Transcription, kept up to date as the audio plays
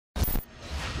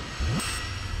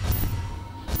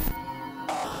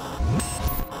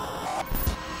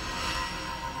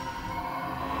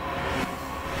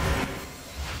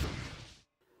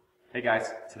Hey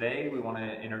guys, today we want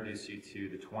to introduce you to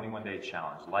the 21-day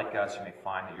challenge. Like us, you may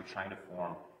find that you're trying to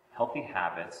form healthy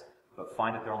habits, but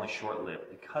find that they're only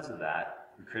short-lived. Because of that,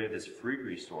 we created this free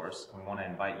resource, and we want to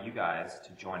invite you guys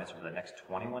to join us over the next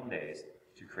 21 days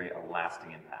to create a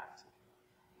lasting impact.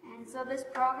 And so this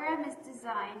program is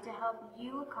designed to help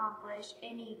you accomplish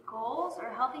any goals or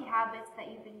healthy habits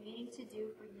that you've been meaning to do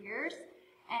for years.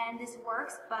 And this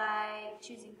works by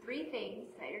choosing 3 things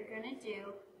that you're going to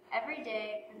do every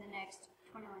day for the next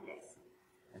 21 days.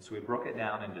 And so we broke it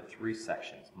down into 3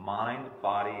 sections: mind,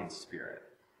 body, and spirit.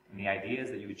 And the idea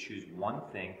is that you would choose one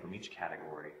thing from each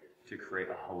category to create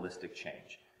a holistic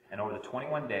change. And over the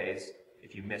 21 days,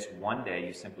 if you miss one day,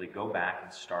 you simply go back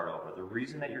and start over. The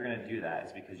reason that you're going to do that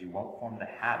is because you won't form the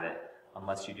habit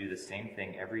unless you do the same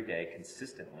thing every day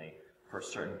consistently for a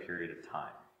certain period of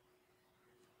time.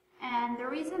 And the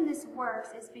reason this works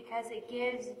is because it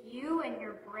gives you and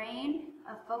your brain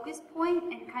a focus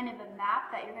point and kind of a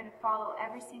map that you're going to follow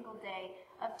every single day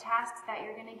of tasks that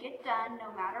you're going to get done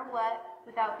no matter what,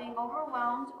 without being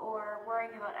overwhelmed or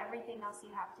worrying about everything else you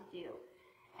have to do.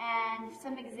 And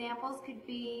some examples could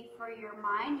be, for your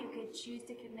mind, you could choose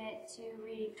to commit to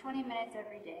reading 20 minutes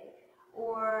every day,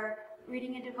 or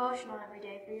reading a devotional every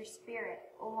day for your spirit,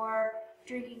 or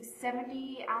drinking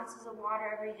 70 ounces of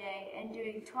water every day and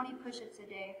doing 20 push-ups a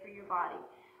day for your body.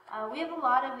 We have a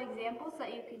lot of examples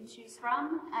that you can choose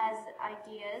from as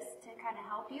ideas to kind of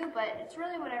help you, but it's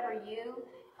really whatever you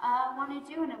want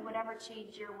to do and whatever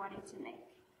change you're wanting to make.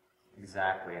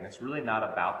 Exactly, and it's really not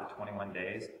about the 21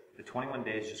 days. The 21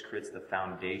 days just creates the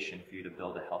foundation for you to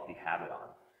build a healthy habit on.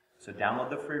 So download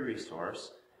the free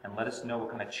resource and let us know what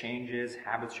kind of changes,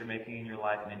 habits you're making in your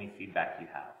life, and any feedback you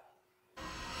have.